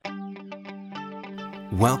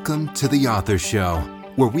Welcome to The Author Show,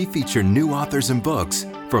 where we feature new authors and books,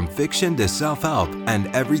 from fiction to self-help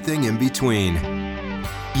and everything in between.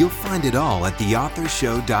 You'll find it all at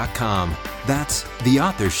theauthorshow.com. That's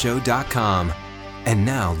theauthorshow.com. And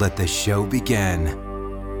now let the show begin.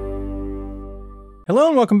 Hello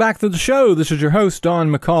and welcome back to the show. This is your host, Don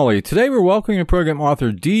McCauley. Today we're welcoming a program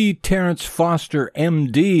author, D. Terrence Foster,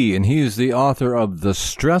 M.D., and he is the author of the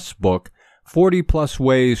S.T.R.E.S. book, 40-plus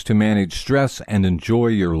Ways to Manage Stress and Enjoy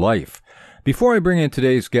Your Life. Before I bring in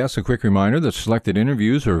today's guest, a quick reminder that selected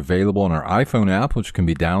interviews are available on our iPhone app, which can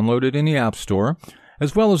be downloaded in the App Store,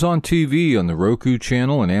 as well as on TV on the Roku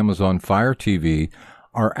channel and Amazon Fire TV.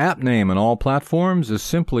 Our app name on all platforms is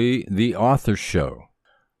simply The Author Show.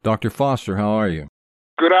 Dr. Foster, how are you?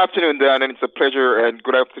 Good afternoon, Dan, and it's a pleasure, and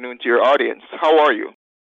good afternoon to your audience. How are you?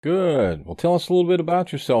 Good. Well, tell us a little bit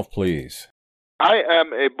about yourself, please. I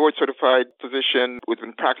am a board-certified physician who's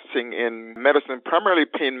been practicing in medicine, primarily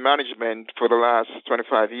pain management, for the last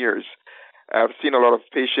 25 years. I've seen a lot of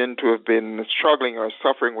patients who have been struggling or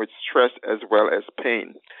suffering with stress as well as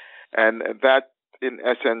pain. And that, in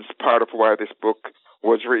essence, part of why this book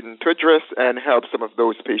was written, to address and help some of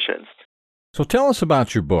those patients. So tell us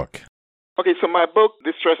about your book. Okay, so my book, the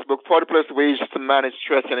S.T.R.E.S. book, 40-plus Ways to Manage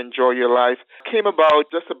Stress and Enjoy Your Life, came about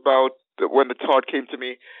just about when the thought came to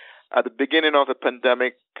me at the beginning of the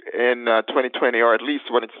pandemic in 2020, or at least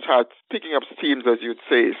when it starts picking up steam, as you'd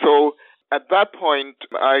say. So at that point,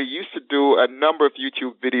 I used to do a number of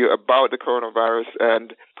YouTube videos about the coronavirus,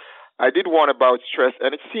 and I did one about stress,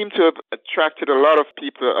 and it seemed to have attracted a lot of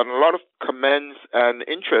people, and a lot of comments and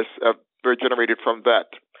interest were generated from that.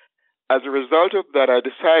 As a result of that, I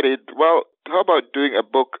decided, well, how about doing a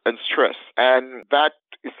book on stress? And that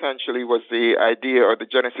essentially was the idea or the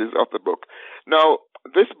genesis of the book. Now,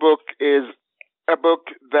 this book is a book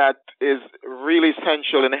that is really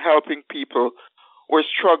essential in helping people who are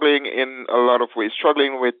struggling in a lot of ways,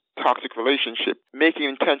 struggling with toxic relationships, making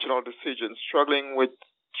intentional decisions, struggling with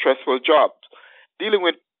stressful jobs, dealing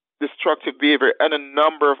with destructive behavior, and a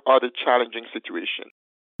number of other challenging situations.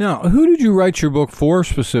 Now, who did you write your book for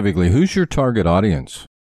specifically? Who's your target audience?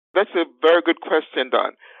 That's a very good question,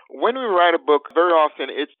 Don. When we write a book, very often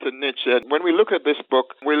it's a niche. And when we look at this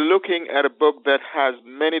book, we're looking at a book that has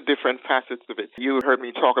many different facets of it. You heard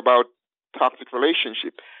me talk about toxic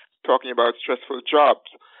relationship, talking about stressful jobs,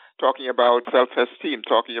 talking about self-esteem,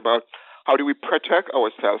 talking about how do we protect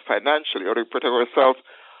ourselves financially, how do we protect ourselves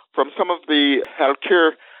from some of the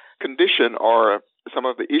healthcare condition or some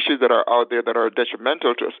of the issues that are out there that are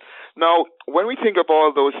detrimental to us. Now, when we think of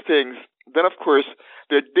all those things, then of course,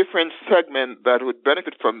 there are different segments that would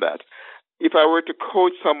benefit from that. If I were to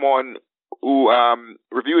quote someone who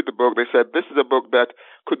reviewed the book, they said this is a book that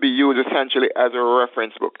could be used essentially as a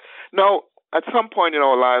reference book. Now, at some point in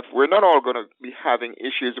our life, we're not all going to be having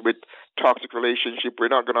issues with toxic relationship.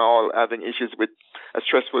 We're not going to all having issues with a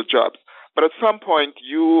stressful job. But at some point,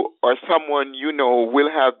 you or someone you know will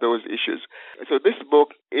have those issues. So this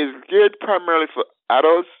book is geared primarily for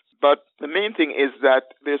adults, but the main thing is that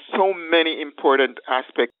there's so many important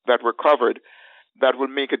aspects that were covered that will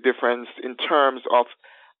make a difference in terms of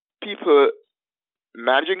people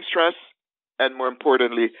managing stress and, more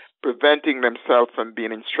importantly, preventing themselves from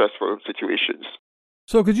being in stressful situations.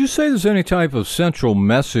 So could you say there's any type of central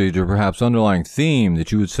message or perhaps underlying theme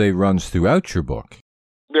that you would say runs throughout your book?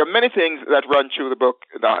 There are many things that run through the book,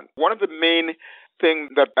 Don. One of the main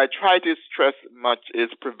things that I try to stress much is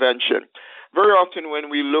prevention. Very often when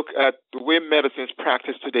we look at the way medicine is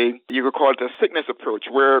practiced today, you could call it a sickness approach,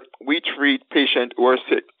 where we treat patients who are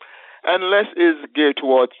sick, and less is geared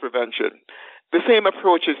towards prevention. The same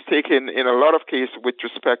approach is taken in a lot of cases with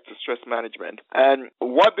respect to stress management. And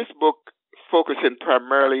what this book focuses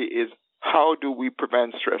primarily is how do we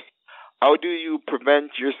prevent stress? How do you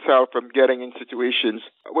prevent yourself from getting in situations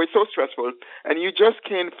where it's so stressful and you just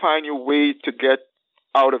can't find your way to get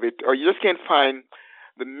out of it, or you just can't find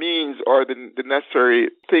the means or the necessary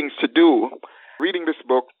things to do? Reading this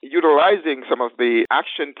book, utilizing some of the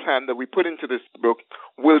action plan that we put into this book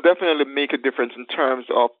will definitely make a difference in terms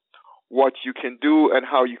of what you can do and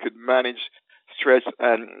how you could manage stress,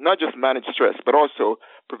 and not just manage stress, but also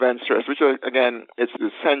prevent stress, which again, is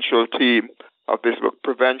the central theme of this book,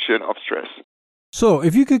 prevention of stress. So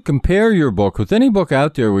if you could compare your book with any book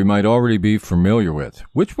out there we might already be familiar with,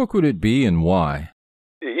 which book would it be and why?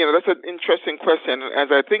 You know, that's an interesting question. As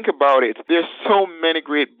I think about it, there's so many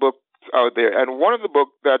great books out there. And one of the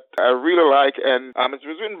books that I really like, and it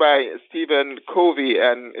was written by Stephen Covey,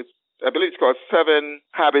 and I believe it's called 7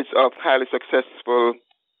 Habits of Highly Successful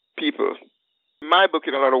People. My book,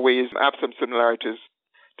 in a lot of ways, have some similarities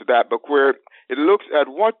to that book, where it looks at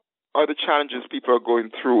what are the challenges people are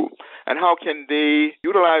going through, and how can they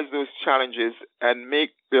utilize those challenges and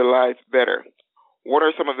make their life better? What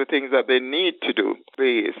are some of the things that they need to do?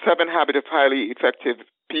 The 7 Habits of Highly Effective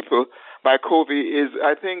People by Covey is,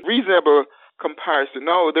 I think, reasonable comparison.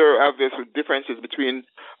 Now, there are obvious differences between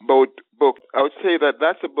both books. I would say that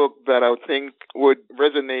that's a book that I would think would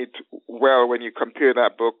resonate well when you compare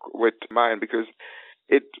that book with mine, because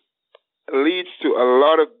it leads to a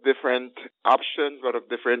lot of different options, a lot of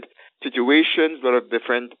different situations, a lot of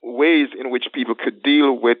different ways in which people could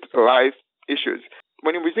deal with life issues.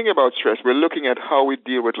 When we think about stress, we're looking at how we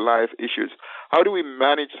deal with life issues. How do we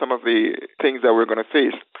manage some of the things that we're going to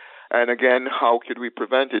face? And again, how could we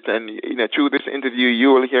prevent it? And through this interview, you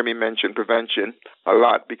will hear me mention prevention a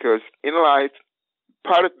lot, because in life,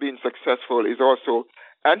 part of being successful is also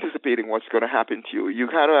anticipating what's going to happen to you. You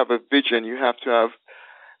got to have a vision. You have to have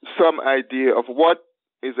some idea of what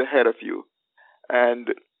is ahead of you. And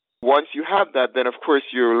once you have that, then of course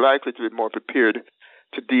you're likely to be more prepared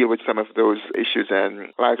to deal with some of those issues and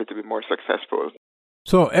likely to be more successful.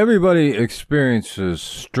 So everybody experiences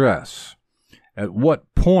stress. At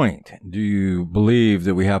what point do you believe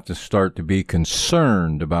that we have to start to be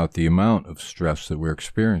concerned about the amount of stress that we're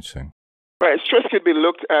experiencing? Right. Stress could be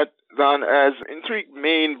looked at, Don, as in 3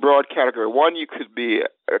 main broad categories. One, you could be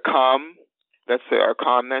calm. That's our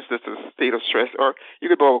calmness. That's a state of stress. Or you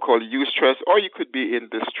could what we call eustress, or you could be in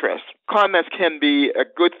distress. Calmness can be a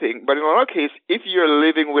good thing, but in our case, if you're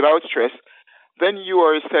living without stress, then you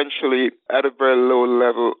are essentially at a very low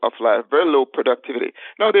level of life, very low productivity.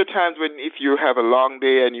 Now, there are times when if you have a long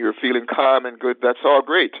day and you're feeling calm and good, that's all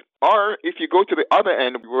great. Or if you go to the other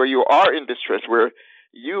end where you are in distress, where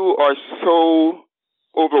you are so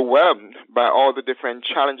overwhelmed by all the different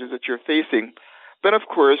challenges that you're facing, then of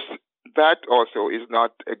course, that also is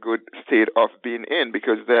not a good state of being in,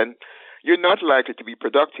 because then you're not likely to be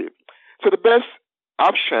productive. So the best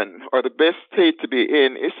option or the best state to be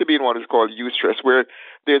in is to be in what is called eustress, where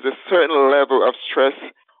there's a certain level of stress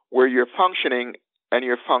where you're functioning and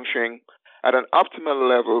you're functioning at an optimal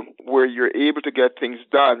level where you're able to get things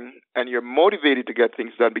done and you're motivated to get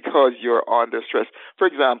things done because you're under stress. For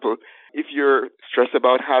example, if you're stressed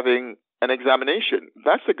about having an examination,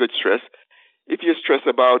 that's a good stress. If you're stressed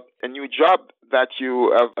about a new job that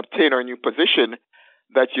you have obtained or a new position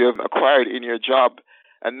that you have acquired in your job,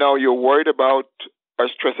 and now you're worried about or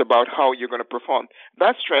stressed about how you're going to perform,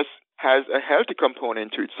 that stress has a healthy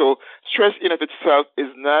component to it. So stress in of itself is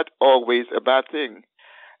not always a bad thing.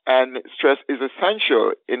 And stress is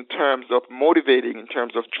essential in terms of motivating, in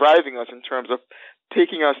terms of driving us, in terms of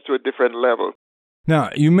taking us to a different level. Now,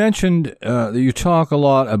 you mentioned that you talk a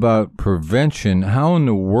lot about prevention. How in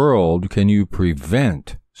the world can you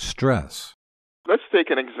prevent stress? Let's take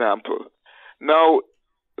an example. Now,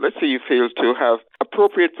 let's say you fail to have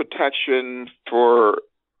appropriate protection for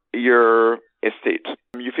your estate.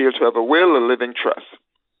 You fail to have a will, a living trust.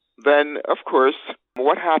 Then, of course,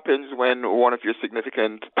 what happens when one of your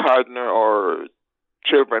significant partner or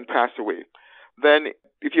children pass away? Then,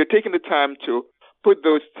 if you're taking the time to put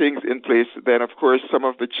those things in place, then, of course, some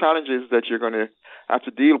of the challenges that you're going to have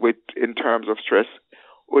to deal with in terms of stress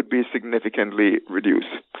would be significantly reduced.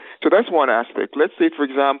 So that's one aspect. Let's say, for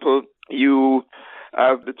example, you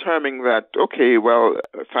have determined that, okay, well,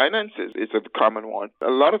 finances is a common one.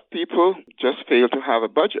 A lot of people just fail to have a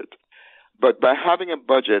budget. But by having a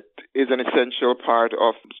budget is an essential part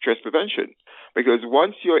of stress prevention, because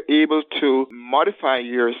once you're able to modify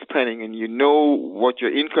your spending and you know what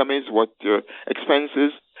your income is, what your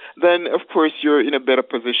expenses, then of course you're in a better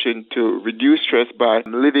position to reduce stress by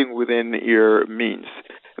living within your means.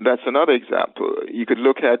 That's another example. You could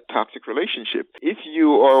look at toxic relationship. If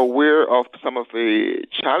you are aware of some of the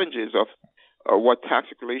challenges of what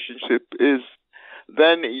toxic relationship is,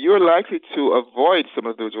 then you're likely to avoid some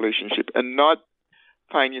of those relationships and not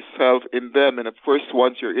find yourself in them. And of course,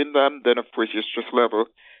 once you're in them, then of course your stress level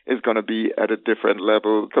is going to be at a different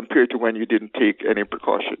level compared to when you didn't take any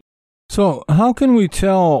precaution. So how can we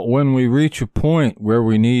tell when we reach a point where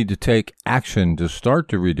we need to take action to start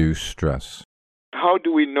to reduce stress? How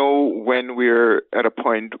do we know when we're at a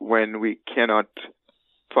point when we cannot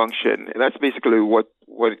function? And that's basically what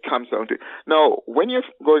it comes down to. Now, when you're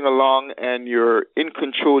going along and you're in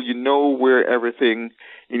control, you know where everything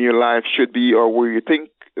in your life should be or where you think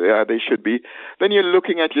they should be, then you're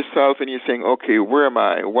looking at yourself and you're saying, okay, where am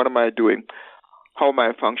I? What am I doing? How am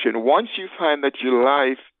I functioning? Once you find that your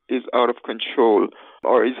life is out of control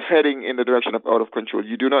or is heading in the direction of out of control,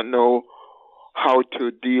 you do not know how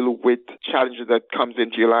to deal with challenges that comes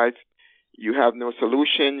into your life. You have no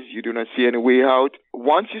solutions. You do not see any way out.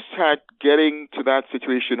 Once you start getting to that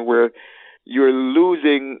situation where you're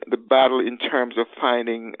losing the battle in terms of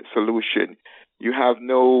finding solution. You have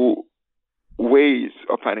no ways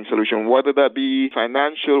of finding solution, whether that be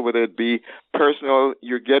financial, whether it be personal.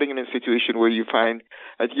 You're getting in a situation where you find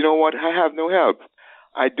that, you know what, I have no help.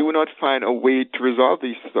 I do not find a way to resolve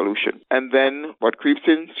these solutions. And then what creeps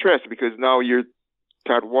in? Stress, because now you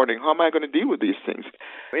start wondering, how am I going to deal with these things?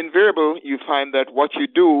 Invariably, you find that what you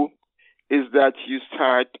do is that you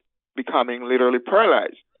start becoming literally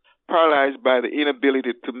paralyzed by the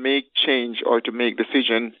inability to make change or to make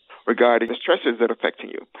decisions regarding the stresses that are affecting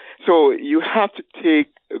you. So you have to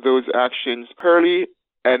take those actions early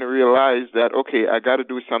and realize that, okay, I got to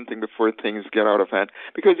do something before things get out of hand.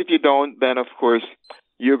 Because if you don't, then of course,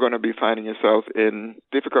 you're going to be finding yourself in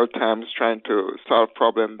difficult times trying to solve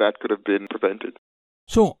problems that could have been prevented.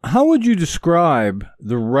 So how would you describe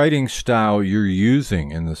the writing style you're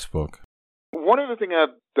using in this book? One of the things I've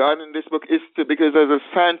done in this book is because as a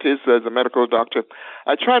scientist, as a medical doctor,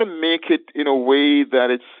 I try to make it in a way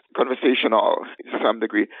that it's conversational to some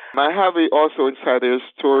degree. I have also inside there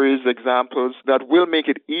stories, examples that will make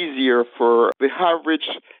it easier for the average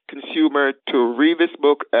consumer to read this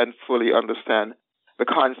book and fully understand the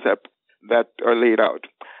concept that are laid out.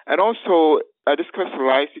 And also, I discuss a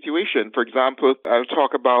life situation. For example, I'll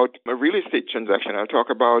talk about a real estate transaction. I'll talk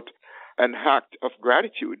about an act of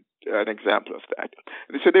gratitude, an example of that.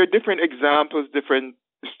 So there are different examples, different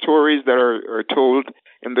stories that are told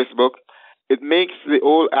in this book. It makes the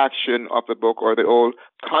whole action of the book or the whole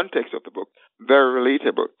context of the book very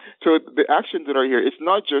relatable. So the actions that are here, it's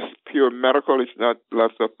not just pure medical. It's not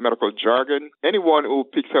lots of medical jargon. Anyone who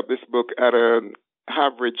picks up this book at an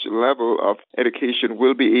average level of education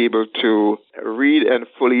will be able to read and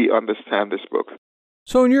fully understand this book.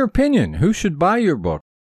 So in your opinion, who should buy your book?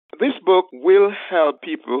 This book will help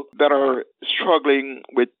people that are struggling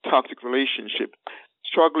with toxic relationship,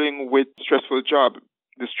 struggling with stressful job,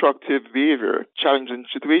 destructive behavior, challenging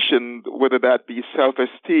situation, whether that be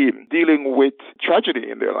self-esteem, dealing with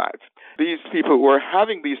tragedy in their life. These people who are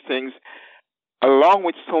having these things, along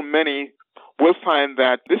with so many, will find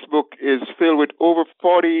that this book is filled with over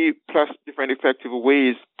 40 plus different effective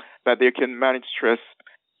ways that they can manage stress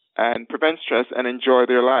and prevent stress and enjoy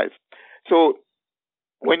their life. So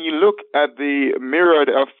when you look at the myriad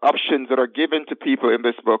of options that are given to people in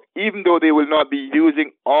this book, even though they will not be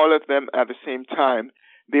using all of them at the same time,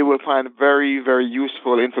 they will find very, very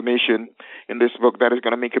useful information in this book that is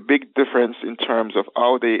going to make a big difference in terms of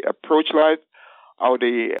how they approach life, how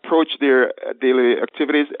they approach their daily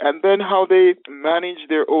activities, and then how they manage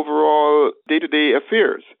their overall day-to-day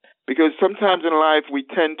affairs. Because sometimes in life, we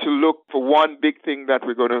tend to look for one big thing that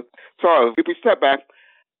we're going to solve. If we step back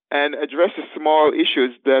and address the small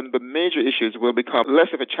issues, then the major issues will become less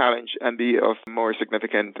of a challenge and be of more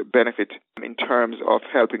significant benefit in terms of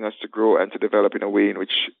helping us to grow and to develop in a way in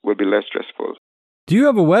which will be less stressful. Do you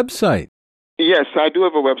have a website? Yes, I do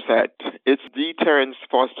have a website. It's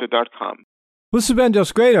dterrencefoster.com. This has been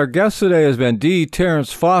just great. Our guest today has been D.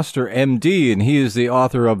 Terrence Foster, M.D., and he is the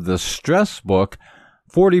author of the S.T.R.E.S.S book,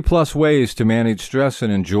 40-plus Ways to Manage Stress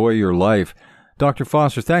and Enjoy Your Life. Dr.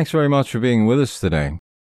 Foster, thanks very much for being with us today.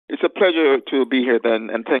 It's a pleasure to be here, then,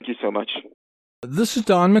 and thank you so much. This is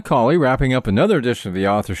Don McCauley, wrapping up another edition of The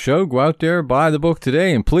Author Show. Go out there, buy the book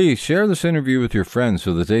today, and please share this interview with your friends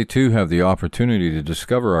so that they, too, have the opportunity to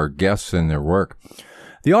discover our guests and their work.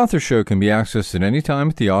 The Author Show can be accessed at any time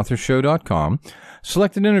at theauthorshow.com.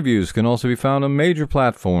 Selected interviews can also be found on major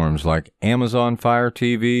platforms like Amazon Fire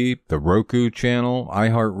TV, the Roku channel,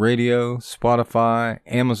 iHeartRadio, Spotify,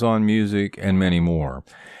 Amazon Music, and many more.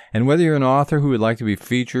 And whether you're an author who would like to be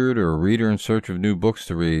featured or a reader in search of new books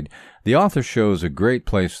to read, The Author Show is a great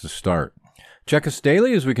place to start. Check us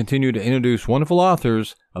daily as we continue to introduce wonderful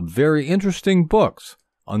authors of very interesting books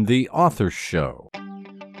on The Author Show.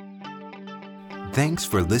 Thanks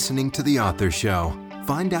for listening to The Author Show.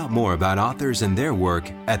 Find out more about authors and their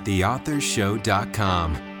work at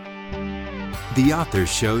theauthorshow.com.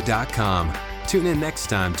 Theauthorshow.com. Tune in next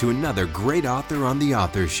time to another great author on The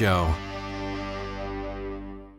Author Show.